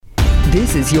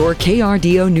This is your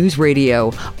KRDO News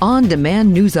Radio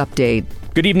On-Demand News Update.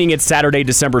 Good evening. It's Saturday,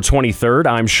 December 23rd.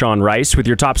 I'm Sean Rice with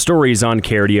your top stories on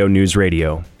KRDO News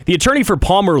Radio. The attorney for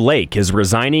Palmer Lake is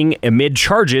resigning amid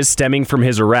charges stemming from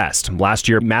his arrest. Last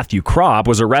year, Matthew Krob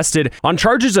was arrested on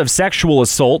charges of sexual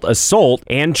assault,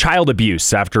 and child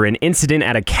abuse after an incident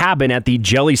at a cabin at the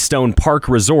Jellystone Park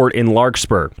Resort in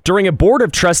Larkspur. During a Board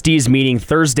of Trustees meeting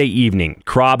Thursday evening,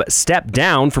 Krob stepped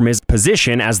down from his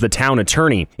position as the town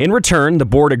attorney. In return, the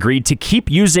board agreed to keep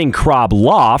using Krob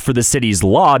Law for the city's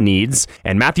law needs,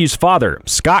 and Matthew's father,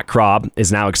 Scott Krob,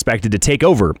 is now expected to take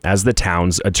over as the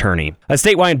town's attorney. A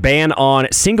statewide ban on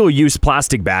single-use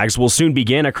plastic bags will soon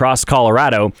begin across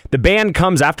Colorado. The ban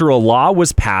comes after a law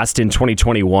was passed in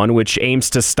 2021 which aims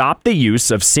to stop the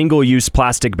use of single-use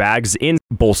plastic bags in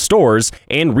both stores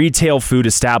and retail food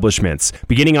establishments.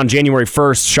 Beginning on January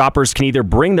 1st, shoppers can either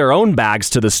bring their own bags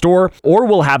to the store or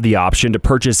will have the option to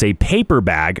purchase a paper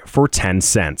bag for 10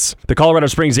 cents. The Colorado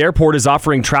Springs Airport is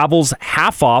offering travels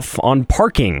half off on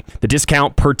parking. The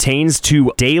discount pertains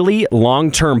to daily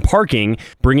long-term parking,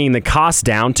 bringing the cost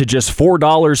down to just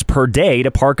 $4 per day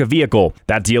to park a vehicle.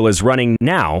 That deal is running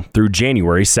now through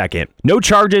January 2nd. No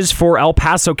charges for El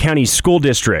Paso County school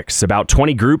districts. About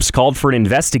 20 groups called for an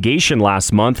investigation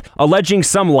last month, alleging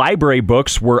some library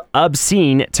books were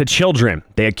obscene to children.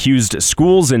 They accused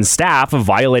schools and staff of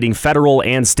violating federal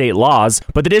and state laws,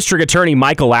 but the district attorney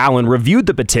Michael Allen reviewed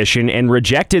the petition and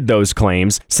rejected those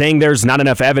claims, saying there's not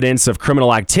enough evidence of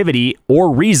criminal activity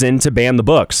or reason to ban the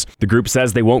books. The group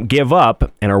says they won't give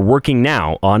up and are working now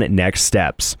on next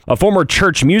steps. A former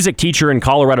church music teacher in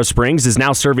Colorado Springs is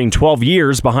now serving 12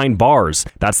 years behind bars.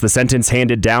 That's the sentence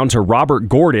handed down to Robert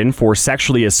Gordon for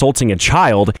sexually assaulting a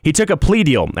child. He took a plea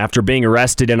deal after being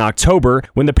arrested in October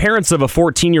when the parents of a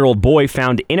 14-year-old boy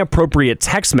found inappropriate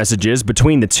text messages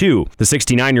between the two. The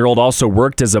 69-year-old also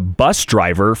worked as a bus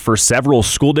driver for several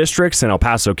school districts in El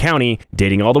Paso County,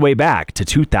 dating all the way back to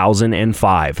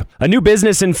 2005. A new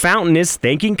business in Fountain is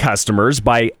thanking customers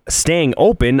by staying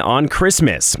open on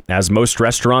Christmas. As most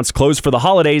restaurants close for the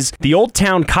holidays, the Old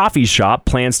Town Coffee Shop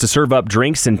plans to serve up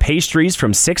drinks and pastries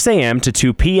from 6 a.m. to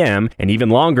 2 p.m. and even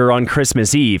longer on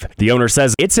Christmas Eve. The owner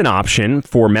says it's an option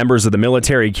for members of the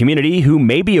military community who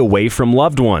may be away from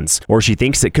loved ones, or she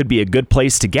thinks it could be a good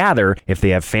place to gather if they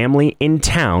have family in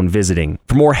town visiting.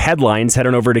 For more headlines, head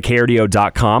on over to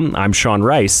KRDO.com. I'm Sean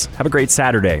Rice. Have a great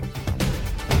Saturday.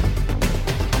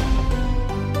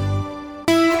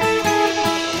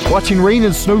 Watching rain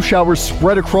and snow showers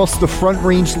spread across the Front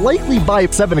Range likely by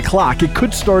 7 o'clock. It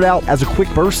could start out as a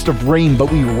quick burst of rain, but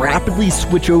we rapidly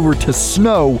switch over to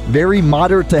snow. Very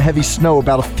moderate to heavy snow,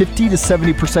 about a 50 to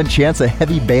 70% chance a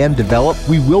heavy band develop.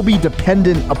 We will be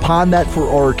dependent upon that for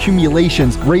our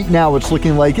accumulations. Right now, it's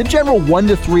looking like a general 1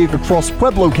 to 3 across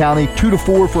Pueblo County, 2 to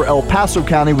 4 for El Paso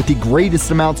County, with the greatest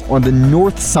amounts on the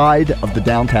north side of the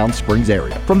downtown Springs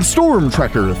area. From the Storm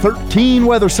Tracker 13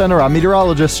 Weather Center, I'm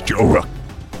meteorologist Joe Ruch.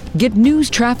 Get news,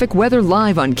 traffic, weather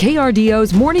live on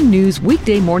KRDO's Morning News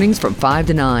weekday mornings from 5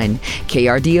 to 9.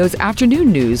 KRDO's Afternoon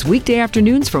News weekday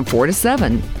afternoons from 4 to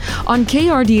 7. On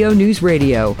KRDO News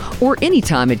Radio or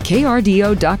anytime at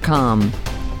KRDO.com.